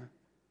meets him.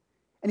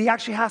 And He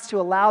actually has to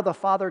allow the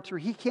Father to,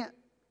 He can't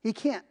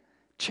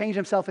change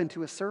Himself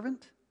into a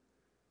servant.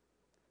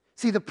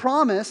 See, the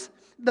promise,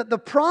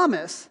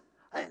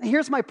 and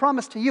here's my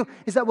promise to you,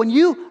 is that when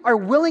you are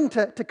willing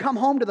to come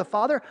home to the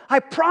Father, I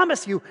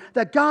promise you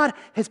that God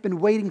has been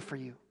waiting for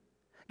you.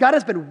 God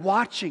has been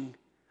watching,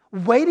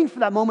 waiting for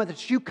that moment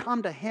that you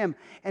come to Him.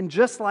 And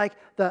just like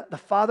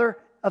the father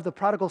of the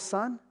prodigal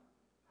son,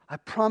 I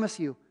promise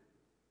you,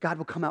 God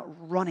will come out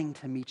running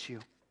to meet you.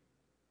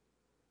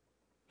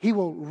 He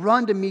will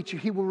run to meet you.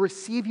 He will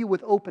receive you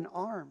with open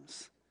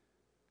arms.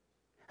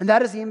 And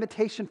that is the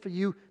invitation for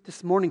you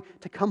this morning,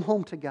 to come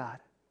home to God,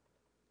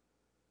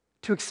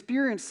 to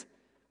experience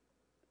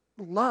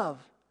love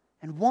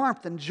and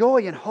warmth and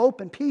joy and hope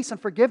and peace and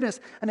forgiveness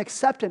and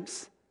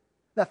acceptance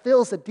that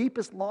fills the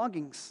deepest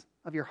longings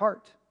of your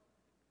heart.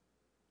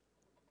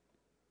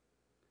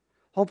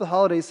 Home for the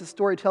holidays, the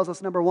story tells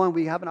us, number one,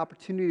 we have an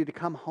opportunity to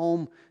come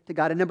home to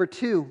God. And number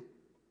two,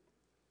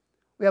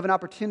 we have an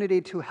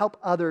opportunity to help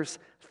others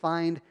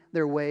find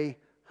their way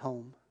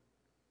home.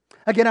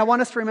 Again, I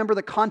want us to remember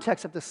the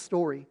context of this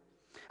story.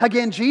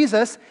 Again,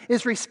 Jesus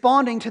is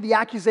responding to the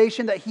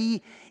accusation that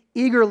He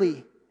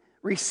eagerly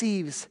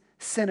receives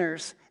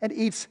sinners and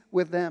eats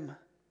with them.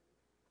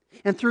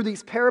 And through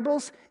these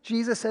parables,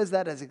 Jesus says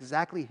that is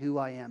exactly who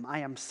I am. I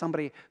am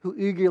somebody who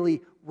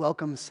eagerly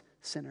welcomes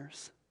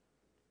sinners.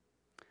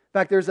 In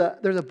fact, there's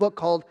a book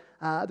called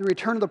The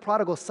Return of the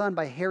Prodigal Son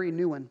by Harry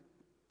Newen.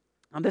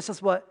 And this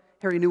is what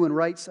Harry Newen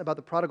writes about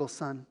the prodigal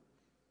son.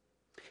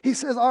 He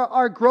says,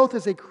 our growth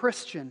as a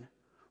Christian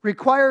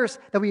requires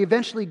that we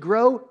eventually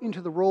grow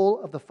into the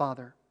role of the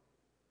Father,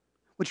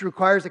 which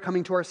requires the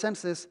coming to our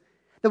senses,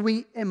 that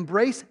we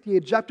embrace the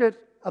objective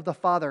of the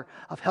Father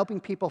of helping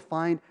people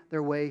find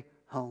their way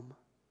home.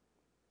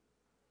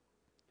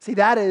 See,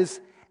 that is,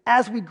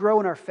 as we grow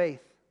in our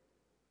faith,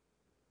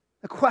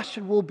 the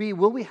question will be,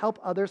 will we help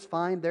others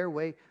find their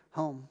way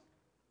home?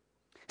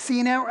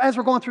 See, now as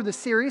we're going through this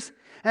series,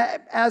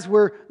 as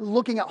we're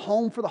looking at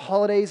home for the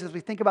holidays, as we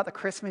think about the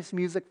Christmas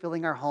music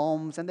filling our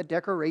homes and the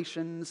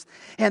decorations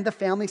and the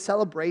family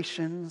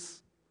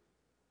celebrations,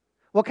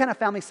 what kind of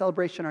family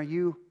celebration are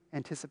you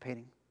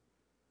anticipating?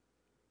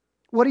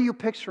 What are you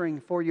picturing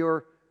for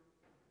your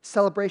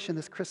celebration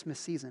this Christmas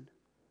season?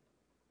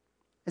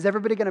 Is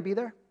everybody going to be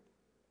there?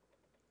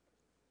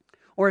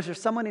 Or is there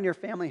someone in your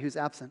family who's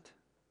absent?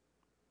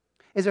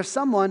 Is there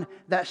someone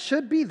that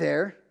should be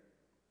there,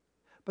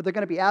 but they're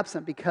going to be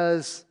absent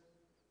because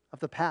of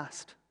the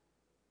past?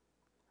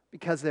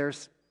 Because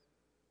there's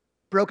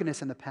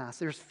brokenness in the past.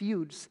 There's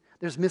feuds.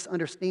 There's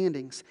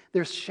misunderstandings.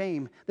 There's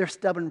shame. There's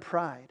stubborn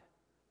pride.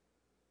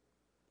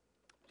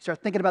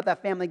 Start thinking about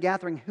that family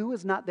gathering. Who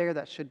is not there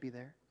that should be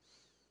there?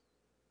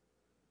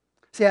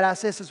 See, I'd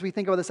ask this as we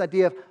think about this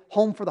idea of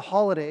home for the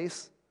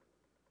holidays.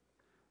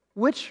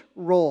 Which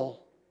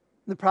role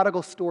in the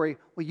prodigal story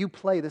will you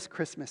play this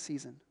Christmas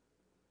season?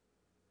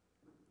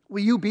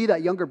 Will you be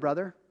that younger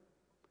brother?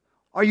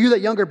 Are you that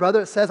younger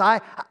brother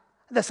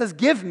that says,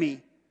 give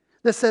me?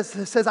 That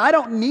says, I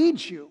don't need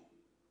you.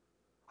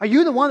 Are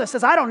you the one that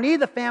says, I don't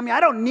need the family. I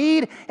don't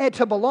need it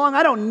to belong.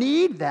 I don't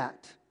need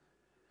that.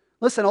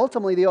 Listen,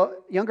 ultimately, the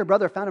younger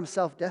brother found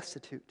himself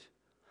destitute,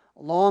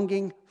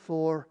 longing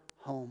for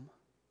home.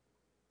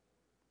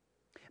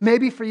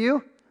 Maybe for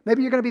you,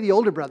 maybe you're going to be the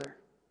older brother.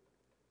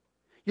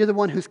 You're the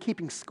one who's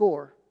keeping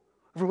score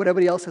over what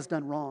everybody else has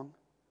done wrong.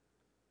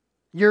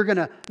 You're going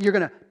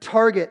to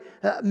target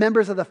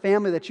members of the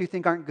family that you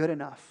think aren't good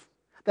enough,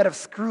 that have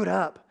screwed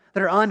up,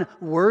 that are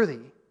unworthy.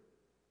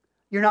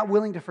 You're not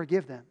willing to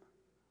forgive them.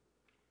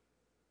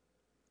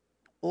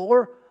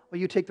 Or will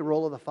you take the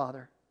role of the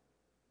father,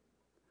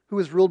 who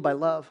was ruled by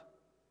love,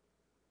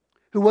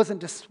 who wasn't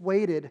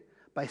dissuaded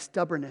by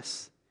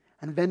stubbornness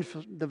and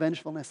the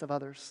vengefulness of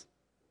others?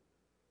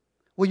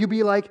 Will you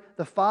be like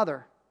the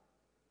father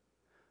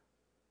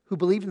who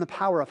believed in the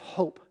power of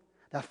hope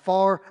that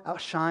far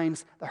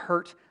outshines the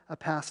hurt of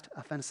past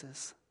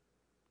offenses?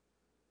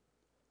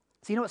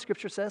 So you know what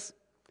Scripture says?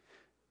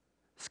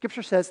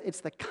 Scripture says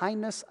it's the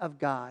kindness of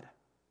God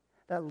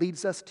that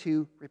leads us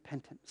to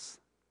repentance.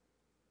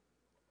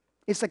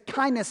 It's the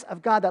kindness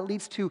of God that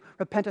leads to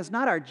repentance,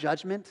 not our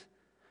judgment,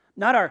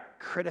 not our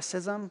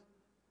criticism,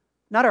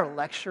 not our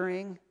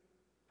lecturing,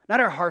 not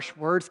our harsh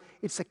words.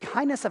 It's the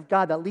kindness of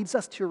God that leads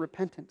us to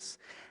repentance.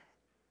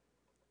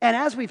 And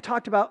as we've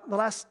talked about the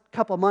last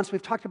couple of months,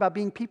 we've talked about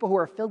being people who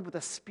are filled with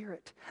the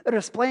Spirit, that are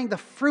displaying the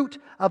fruit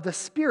of the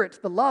Spirit,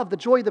 the love, the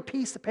joy, the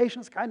peace, the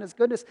patience, kindness,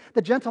 goodness,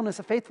 the gentleness,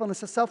 the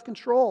faithfulness, the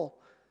self-control.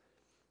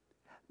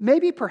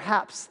 Maybe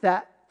perhaps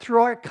that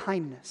through our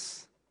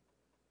kindness,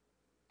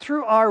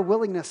 through our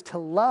willingness to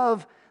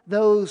love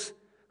those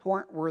who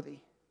aren't worthy,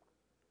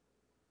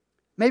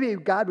 maybe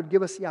God would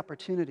give us the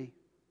opportunity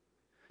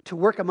to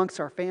work amongst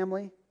our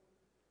family.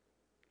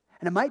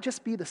 And it might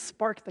just be the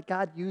spark that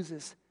God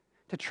uses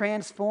to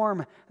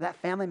transform that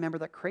family member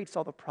that creates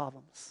all the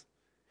problems,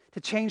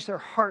 to change their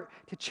heart,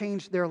 to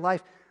change their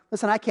life.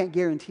 Listen, I can't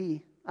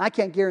guarantee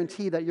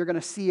that you're going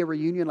to see a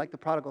reunion like the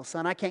prodigal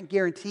son. I can't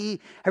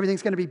guarantee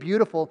everything's going to be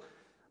beautiful,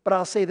 but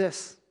I'll say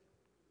this.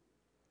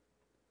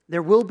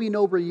 There will be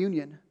no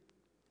reunion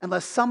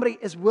unless somebody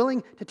is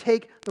willing to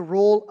take the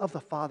role of the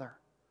father,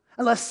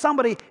 unless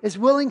somebody is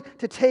willing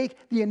to take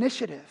the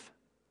initiative.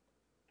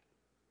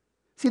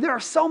 See, there are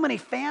so many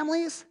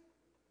families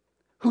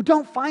who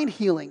don't find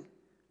healing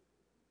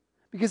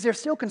because they're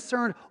still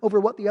concerned over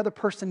what the other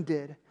person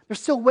did. They're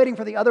still waiting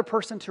for the other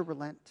person to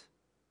relent.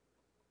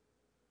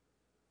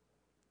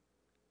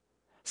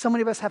 So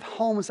many of us have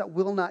homes that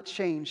will not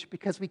change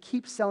because we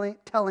keep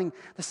telling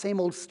the same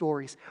old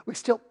stories. We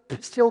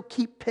still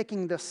keep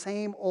picking the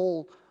same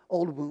old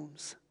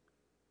wounds.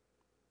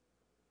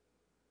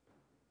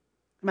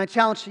 My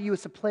challenge to you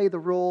is to play the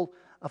role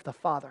of the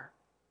father,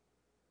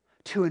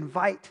 to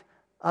invite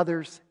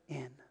others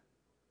in,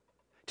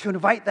 to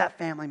invite that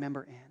family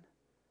member in.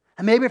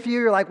 And maybe if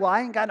you're like, well,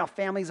 I ain't got no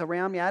families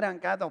around me, I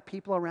don't got no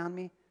people around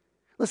me.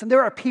 Listen,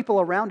 there are people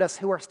around us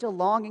who are still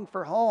longing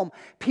for home,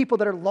 people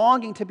that are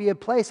longing to be a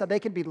place that they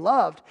can be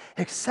loved,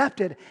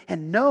 accepted,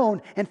 and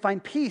known, and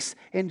find peace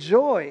and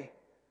joy.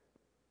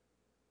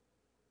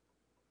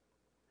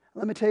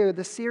 Let me tell you,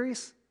 this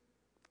series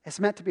is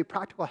meant to be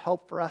practical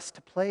help for us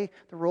to play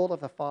the role of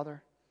the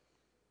father.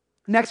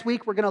 Next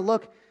week, we're going to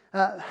look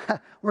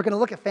We're going to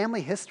look at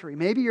family history.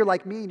 Maybe you're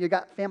like me and you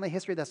got family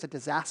history that's a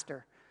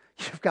disaster.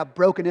 You've got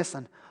brokenness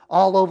and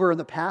all over in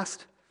the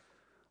past.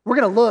 We're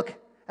going to look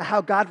at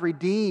how God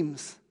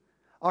redeems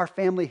our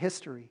family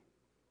history.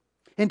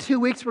 In 2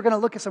 weeks, we're going to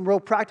look at some real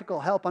practical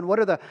help on what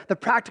are the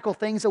practical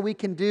things that we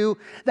can do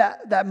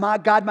that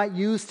God might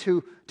use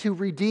to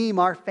redeem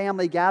our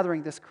family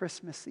gathering this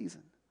Christmas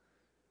season.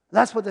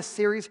 That's what this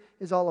series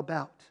is all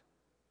about.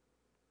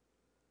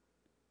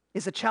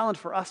 It's a challenge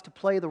for us to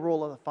play the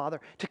role of the Father,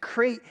 to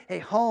create a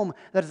home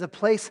that is a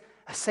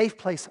safe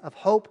place of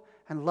hope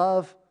and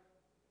love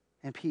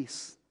and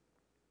peace.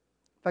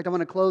 In fact, I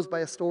want to close by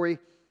a story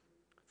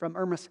from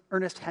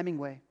Ernest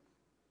Hemingway.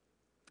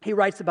 He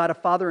writes about a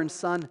father and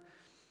son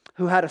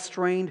who had a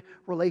strained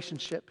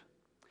relationship.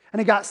 And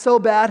it got so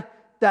bad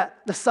that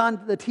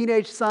the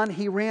teenage son,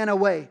 he ran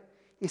away.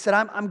 He said,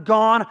 I'm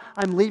gone,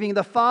 I'm leaving.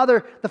 The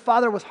father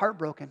was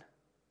heartbroken.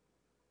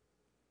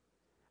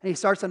 And he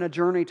starts on a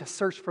journey to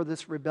search for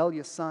this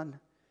rebellious son.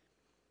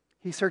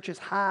 He searches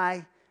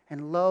high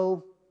and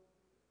low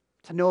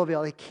to no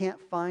avail. He can't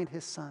find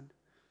his son.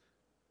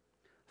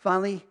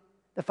 Finally,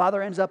 the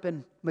father ends up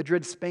in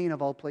Madrid, Spain,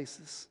 of all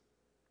places.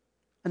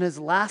 In his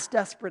last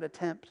desperate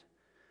attempt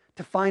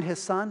to find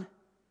his son,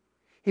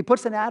 he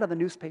puts an ad in the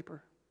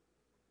newspaper.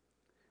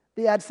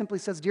 The ad simply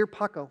says, "Dear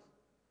Paco,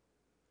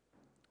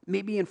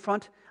 meet me in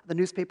front of the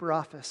newspaper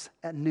office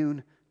at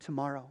noon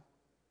tomorrow.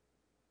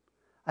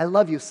 I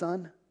love you,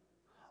 son.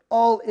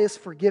 All is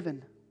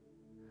forgiven.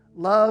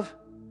 Love,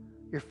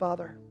 your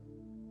father."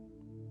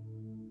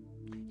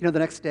 You know, the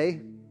next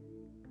day,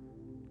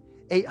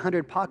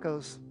 800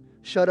 Pacos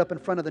showed up in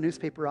front of the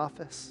newspaper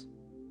office,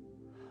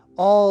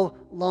 all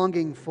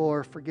longing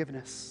for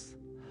forgiveness,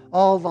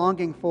 all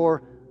longing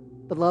for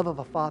the love of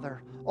a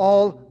father,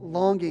 all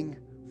longing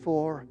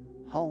for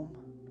home.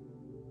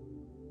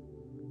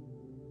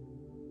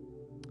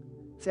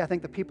 See, I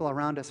think the people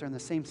around us are in the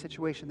same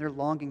situation. They're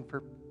longing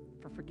for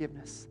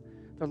forgiveness.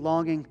 They're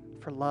longing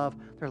for love.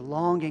 They're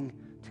longing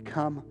to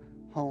come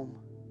home.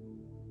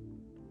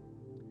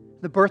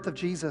 The birth of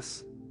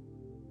Jesus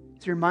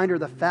is a reminder of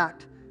the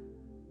fact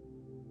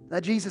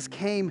that Jesus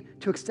came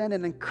to extend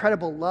an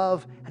incredible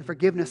love and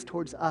forgiveness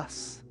towards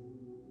us.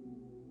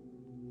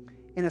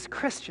 And as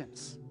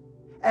Christians,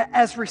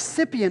 as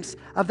recipients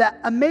of that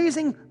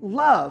amazing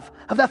love,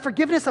 of that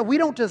forgiveness that we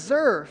don't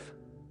deserve,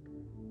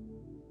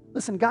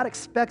 listen, God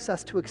expects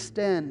us to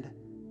extend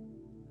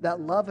that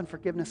love and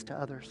forgiveness to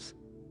others.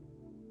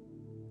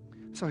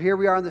 So here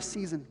we are in the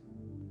season,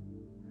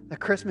 the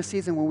Christmas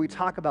season, when we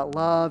talk about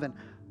love and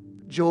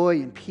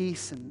joy and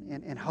peace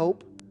and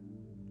hope.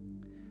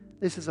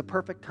 This is a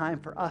perfect time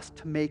for us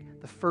to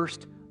make the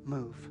first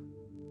move.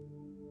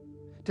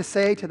 To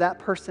say to that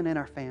person in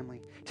our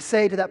family, to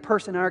say to that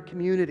person in our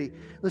community,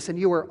 listen,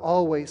 you are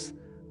always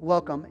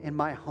welcome in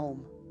my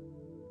home.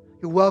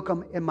 You're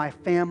welcome in my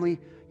family.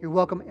 You're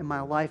welcome in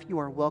my life. You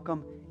are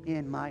welcome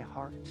in my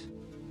heart.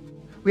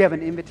 We have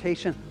an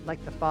invitation,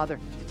 like the Father,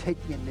 to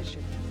take the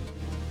initiative.